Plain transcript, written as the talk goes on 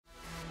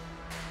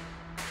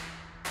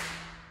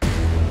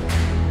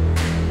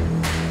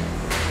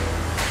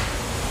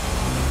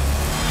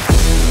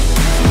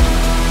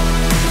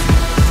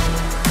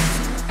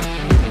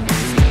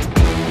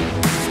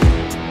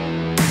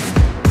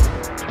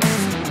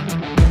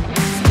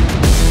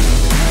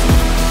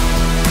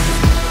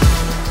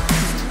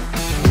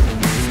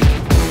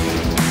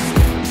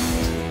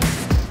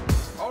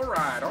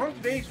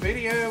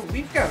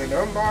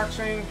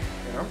unboxing,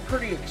 and I'm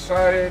pretty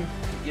excited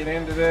to get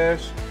into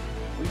this.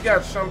 We've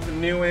got something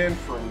new in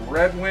from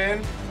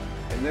Redwin,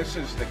 and this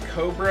is the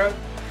Cobra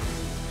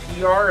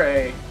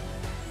TRA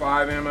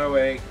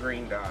 5MOA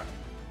green dot.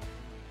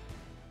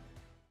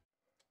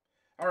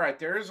 Alright,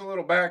 there is a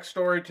little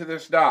backstory to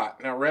this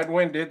dot. Now,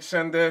 Redwin did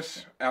send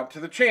this out to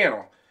the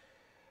channel,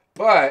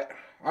 but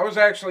I was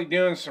actually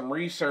doing some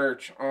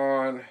research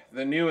on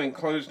the new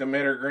enclosed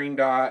emitter green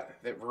dot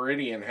that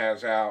Redwin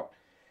has out,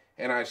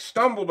 and I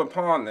stumbled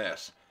upon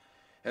this.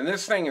 And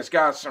this thing has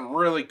got some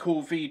really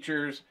cool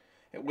features,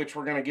 which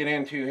we're going to get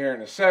into here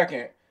in a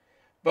second.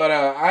 But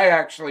I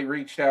actually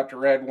reached out to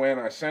Redwin.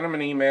 I sent him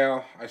an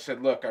email. I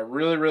said, look, I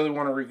really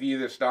want to review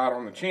this dot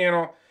on the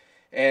channel.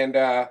 And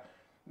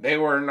they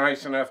were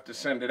nice enough to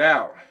send it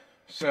out.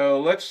 So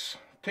let's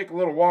take a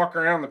little walk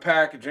around the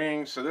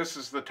packaging. So this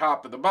is the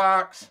top of the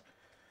box.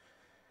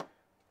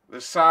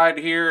 The side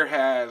here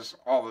has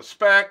all the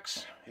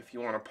specs, if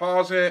you want to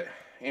pause it,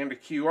 and a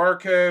QR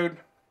code.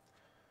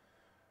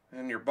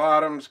 And your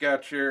bottom's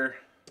got your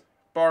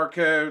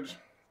barcodes.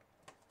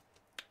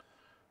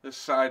 This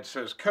side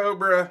says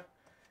Cobra,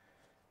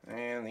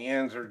 and the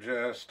ends are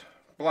just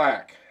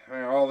black.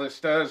 Now, all this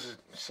does is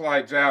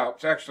slides out.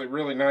 It's actually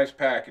really nice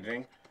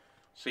packaging.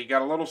 So you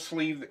got a little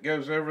sleeve that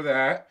goes over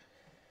that,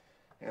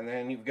 and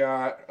then you've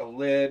got a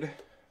lid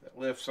that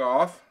lifts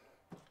off.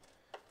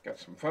 Got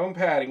some foam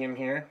padding in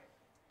here,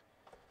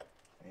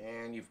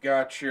 and you've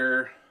got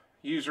your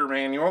user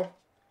manual.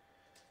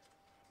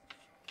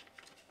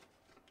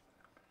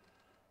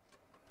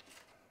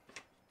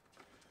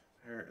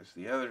 There is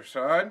the other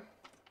side.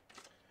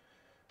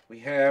 We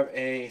have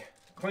a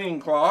cleaning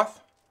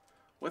cloth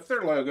with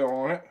their logo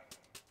on it.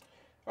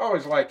 I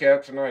always like that.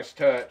 It's a nice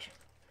touch.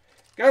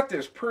 Got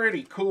this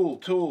pretty cool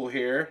tool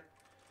here,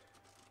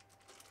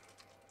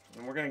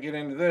 and we're going to get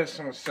into this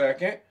in a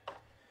second.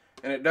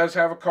 And it does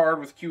have a card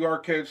with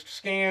QR codes to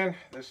scan.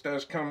 This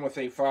does come with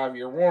a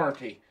 5-year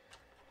warranty.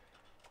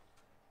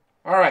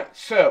 Alright,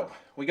 so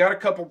we got a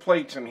couple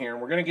plates in here,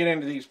 and we're going to get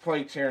into these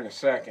plates here in a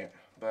second.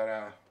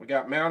 But we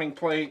got mounting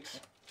plates,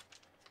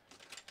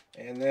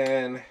 and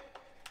then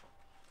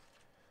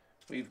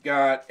we've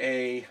got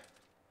a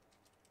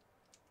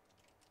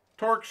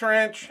Torx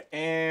wrench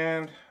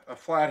and a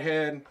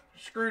flathead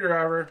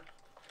screwdriver,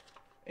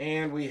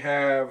 and we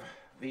have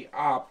the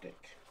optic.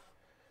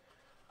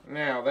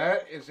 Now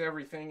that is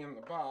everything in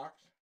the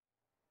box.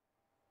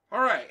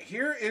 Alright,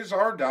 here is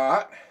our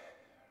dot,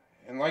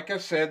 and like I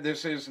said,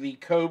 this is the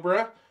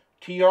Cobra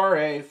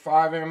TRA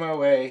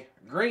 5MOA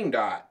green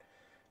dot.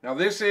 Now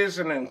this is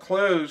an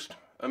enclosed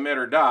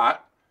emitter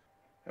dot,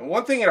 and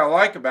one thing that I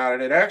like about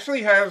it, it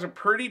actually has a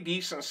pretty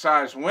decent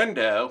sized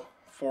window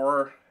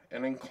for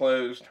an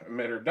enclosed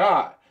emitter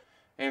dot.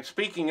 And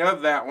speaking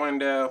of that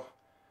window,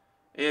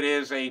 it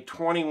is a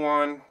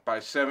 21 by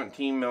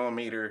 17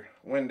 millimeter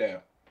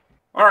window.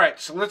 Alright,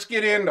 so let's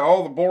get into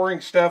all the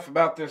boring stuff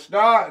about this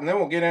dot, and then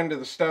we'll get into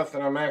the stuff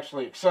that I'm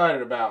actually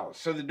excited about.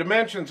 So the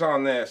dimensions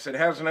on this, it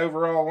has an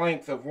overall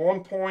length of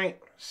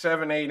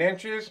 1.78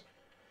 inches.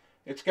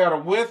 It's got a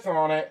width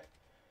on it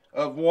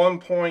of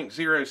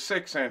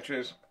 1.06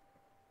 inches.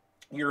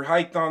 Your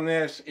height on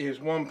this is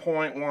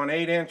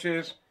 1.18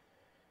 inches.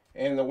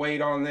 And the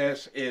weight on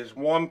this is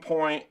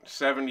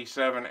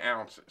 1.77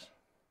 ounces.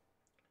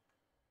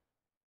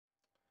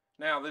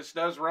 Now, this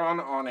does run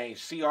on a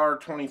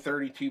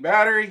CR2032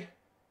 battery.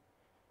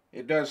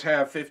 It does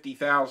have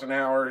 50,000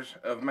 hours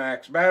of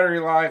max battery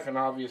life, and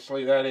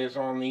obviously that is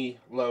on the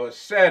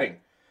lowest setting.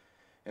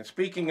 And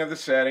speaking of the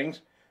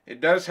settings,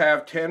 it does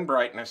have 10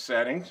 brightness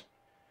settings,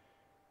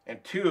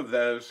 and 2 of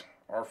those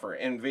are for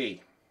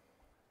NV.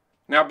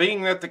 Now,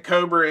 being that the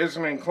Cobra is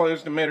an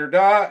enclosed emitter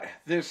dot,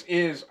 this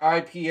is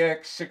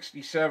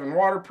IPX67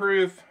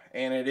 waterproof,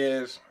 and it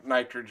is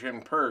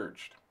nitrogen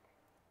purged.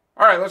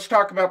 Alright, let's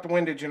talk about the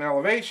windage and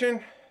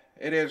elevation.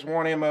 It is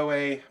 1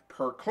 MOA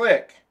per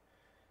click,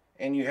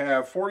 and you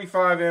have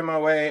 45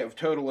 MOA of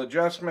total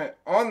adjustment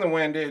on the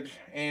windage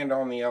and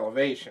on the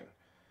elevation.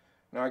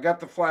 Now, I got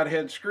the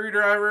flathead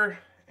screwdriver,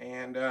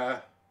 and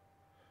I'm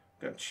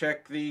going to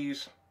check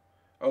these.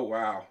 Oh,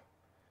 wow.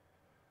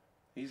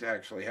 These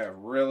actually have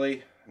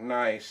really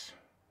nice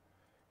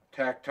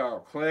tactile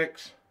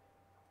clicks.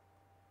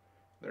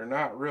 They're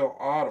not real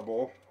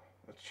audible.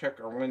 Let's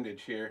check our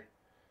windage here.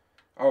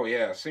 Oh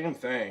yeah, same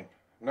thing.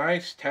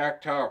 Nice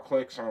tactile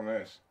clicks on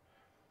this.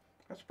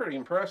 That's pretty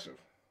impressive.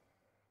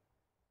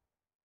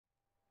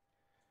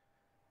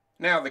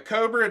 Now, the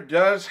Cobra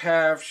does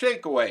have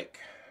shake awake.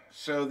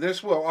 So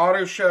this will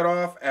auto shut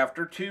off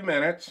after 2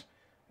 minutes.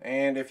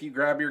 And if you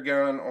grab your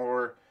gun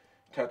or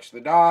touch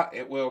the dot,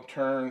 it will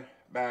turn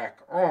back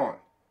on.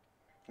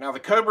 Now, the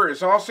Cobra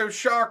is also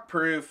shock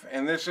proof,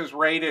 and this is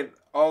rated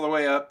all the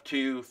way up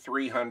to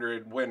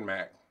 300 Win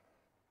Mag.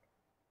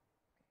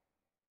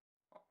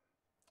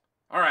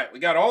 Alright, we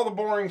got all the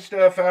boring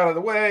stuff out of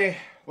the way.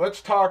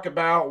 Let's talk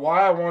about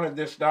why I wanted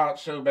this dot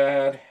so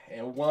bad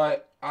and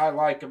what I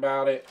like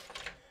about it.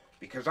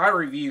 Because I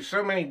review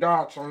so many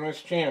dots on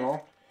this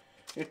channel,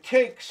 it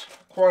takes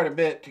quite a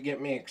bit to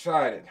get me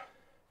excited.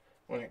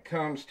 when it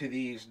comes to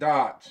these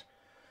dots.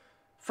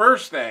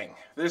 First thing,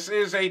 this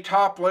is a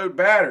top load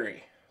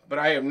battery, but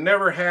I have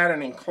never had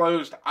an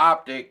enclosed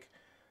optic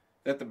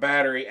that the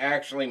battery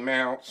actually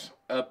mounts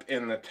up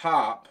in the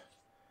top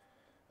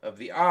of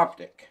the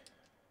optic.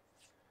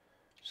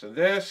 So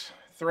this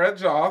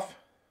threads off,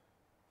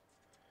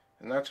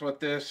 and that's what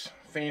this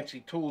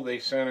fancy tool they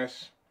sent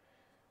us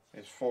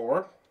is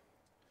for.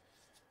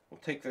 We'll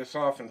take this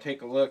off and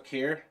take a look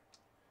here.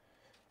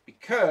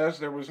 Because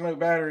there was no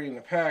battery in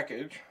the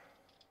package,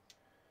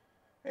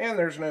 and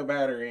there's no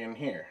battery in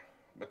here.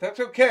 But that's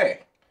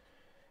okay.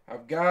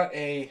 I've got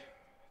a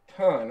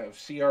ton of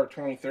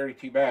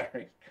CR2032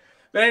 batteries.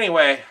 But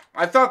anyway,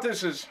 I thought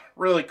this is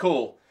really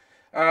cool.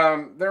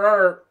 There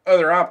are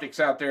other optics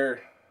out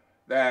there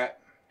that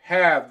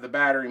have the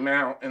battery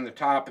mount in the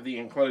top of the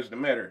enclosed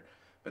emitter,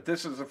 but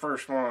this is the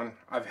first one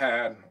I've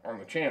had on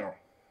the channel.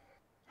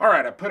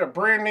 Alright, I put a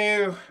brand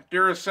new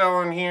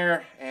Duracell in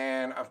here,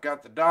 and I've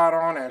got the dot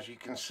on, as you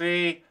can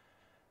see.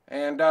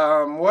 And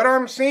what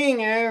I'm seeing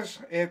is,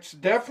 it's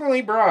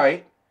definitely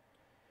bright.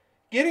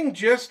 Getting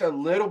just a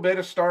little bit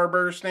of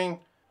starbursting.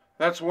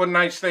 That's one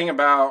nice thing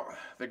about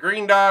the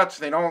green dots.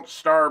 They don't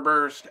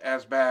starburst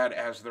as bad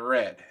as the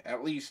red,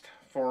 at least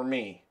for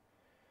me.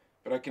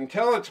 But I can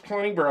tell it's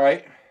plenty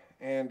bright,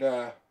 and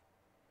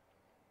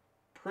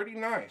pretty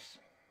nice.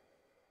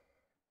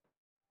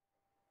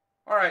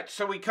 Alright,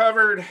 so we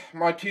covered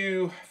my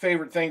two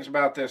favorite things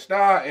about this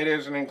dot. It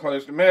is an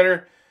enclosed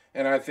emitter,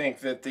 and I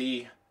think that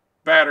the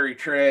battery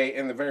tray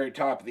in the very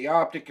top of the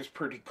optic is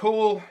pretty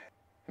cool.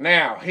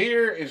 Now,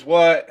 here is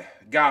what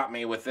got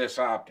me with this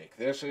optic.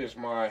 This is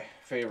my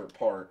favorite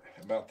part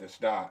about this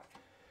dot.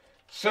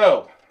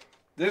 So,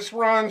 this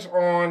runs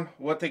on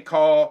what they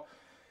call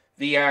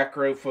the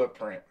acro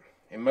footprint,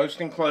 and most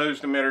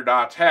enclosed emitter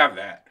dots have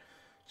that.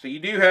 So you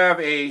do have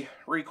a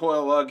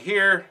recoil lug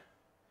here,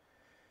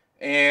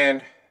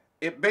 and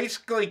it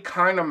basically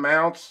kind of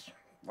mounts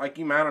like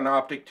you mount an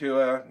optic to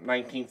a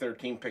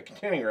 1913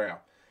 Picatinny rail.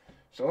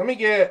 So let me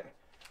get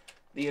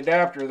the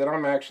adapter that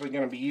I'm actually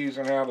going to be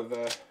using out of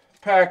the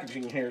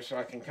packaging here so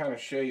I can kind of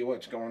show you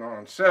what's going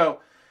on. So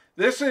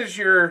this is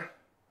your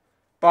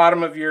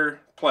bottom of your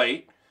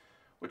plate,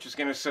 which is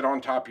going to sit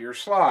on top of your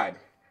slide.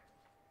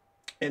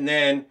 And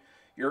then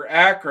your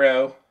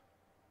acro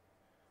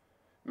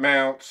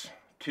mounts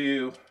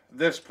to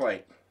this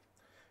plate.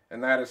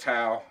 And that is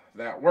how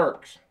that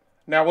works.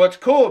 Now what's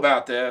cool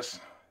about this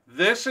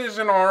is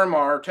an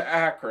RMR to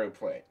acro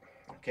plate.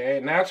 Okay,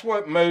 and that's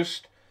what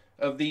most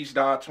of these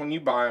dots when you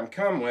buy them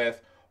come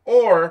with,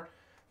 or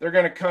they're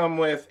going to come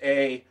with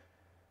a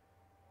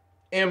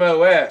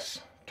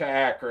MOS to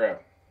acro.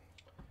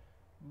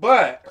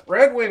 But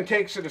Redwin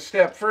takes it a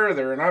step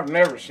further, and I've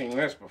never seen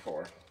this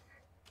before.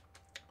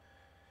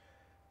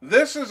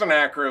 This is an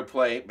acro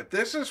plate, but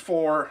this is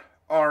for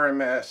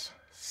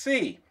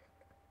RMSC.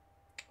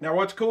 Now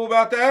what's cool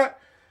about that?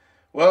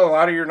 Well, a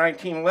lot of your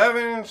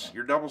 1911s,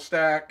 your double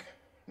stack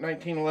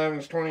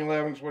 1911s,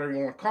 2011s, whatever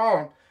you want to call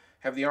them,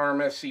 have the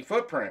RMSC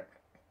footprint.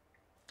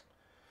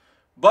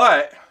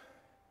 But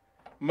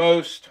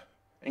most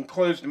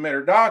enclosed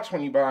emitter dots,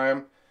 when you buy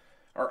them,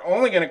 are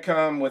only going to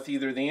come with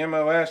either the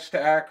MOS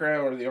to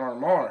acro or the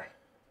RMR.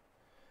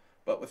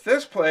 But with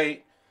this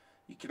plate,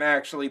 you can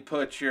actually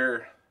put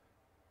your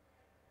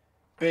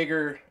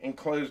bigger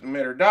enclosed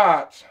emitter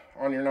dots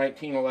on your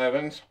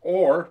 1911s,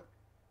 or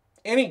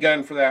any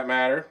gun for that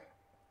matter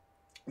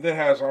that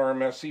has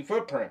RMSC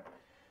footprint.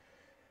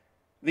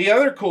 The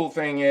other cool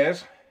thing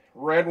is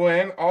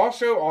Redwin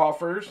also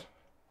offers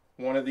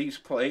one of these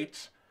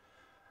plates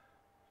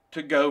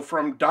to go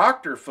from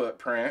Doctor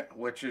footprint,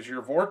 which is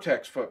your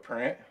Vortex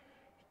footprint,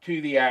 to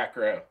the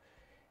acro.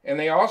 And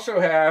they also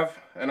have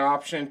an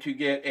option to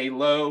get a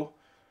low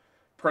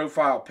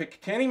profile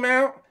Picatinny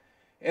mount,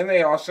 and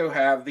they also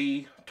have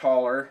the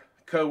taller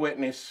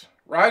Co-Witness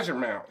riser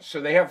mount. So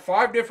they have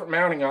 5 different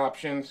mounting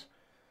options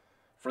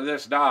for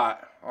this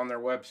dot on their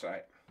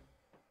website.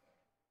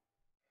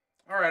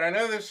 Alright, I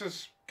know this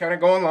is kind of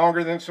going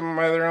longer than some of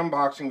my other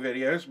unboxing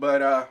videos,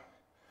 but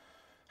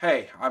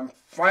hey, I'm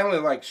finally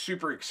like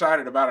super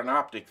excited about an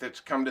optic that's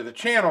come to the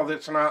channel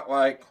that's not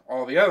like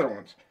all the other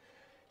ones.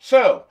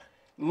 So,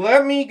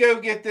 let me go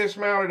get this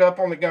mounted up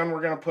on the gun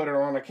we're going to put it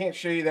on. I can't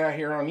show you that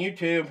here on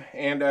YouTube,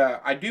 and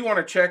I do want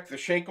to check the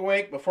shake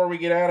awake before we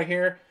get out of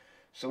here.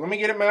 So let me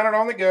get it mounted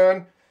on the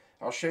gun.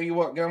 I'll show you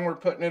what gun we're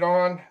putting it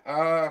on.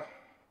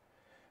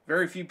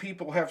 Very few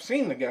people have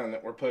seen the gun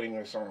that we're putting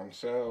this on,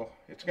 so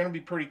it's going to be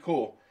pretty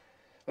cool.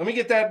 Let me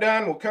get that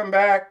done. We'll come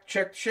back,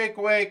 check the shake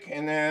awake,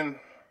 and then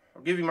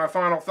I'll give you my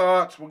final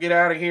thoughts. We'll get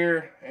out of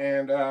here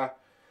and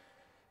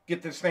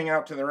get this thing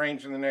out to the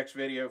range in the next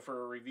video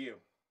for a review.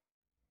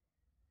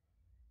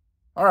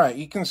 Alright,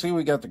 you can see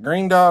we got the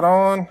green dot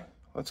on.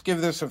 Let's give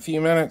this a few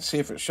minutes, see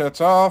if it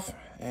shuts off,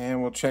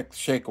 and we'll check the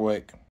shake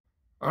awake.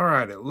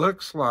 Alright, it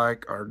looks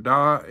like our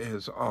dot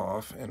is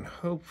off, and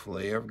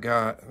hopefully I've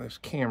got this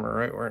camera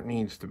right where it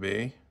needs to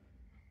be.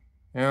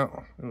 Yeah,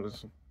 it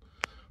was a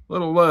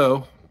little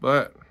low,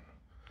 but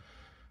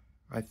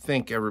I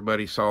think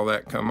everybody saw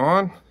that come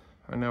on.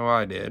 I know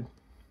I did.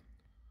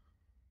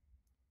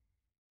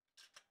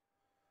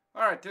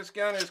 Alright, this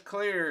gun is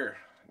clear.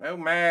 No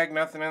mag,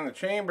 nothing in the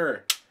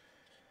chamber.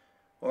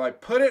 Well, I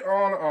put it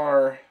on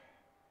our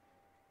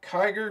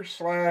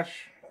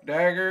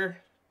Kiger/dagger,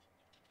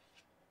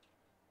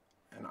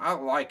 and I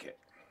like it.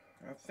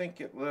 I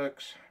think it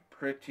looks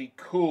pretty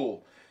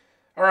cool.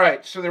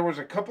 Alright, so there was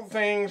a couple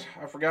things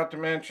I forgot to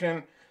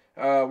mention.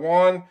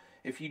 One,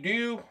 if you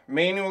do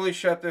manually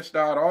shut this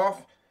dot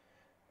off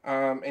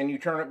and you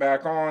turn it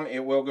back on,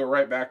 it will go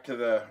right back to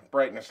the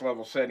brightness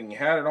level setting you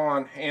had it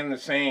on. And the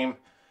same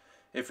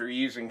if you're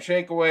using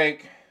Shake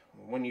Awake,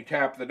 when you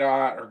tap the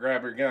dot or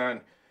grab your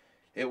gun,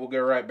 it will go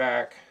right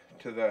back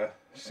to the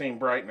same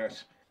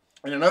brightness.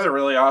 And another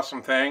really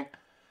awesome thing,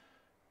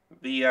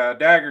 the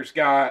dagger's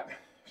got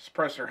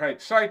suppressor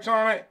height sights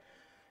on it,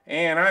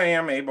 and I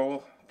am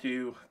able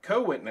to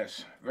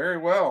co-witness very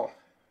well.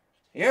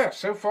 Yeah,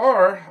 so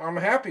far I'm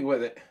happy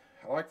with it.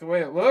 I like the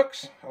way it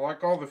looks. I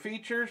like all the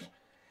features,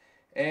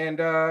 and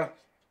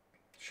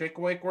Shake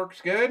Awake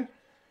works good.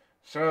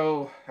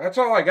 So that's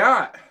all I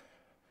got.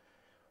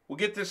 We'll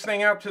get this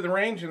thing out to the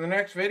range in the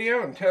next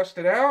video and test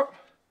it out.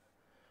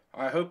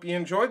 I hope you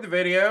enjoyed the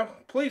video.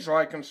 Please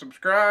like and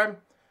subscribe,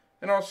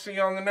 and I'll see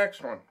you on the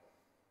next one.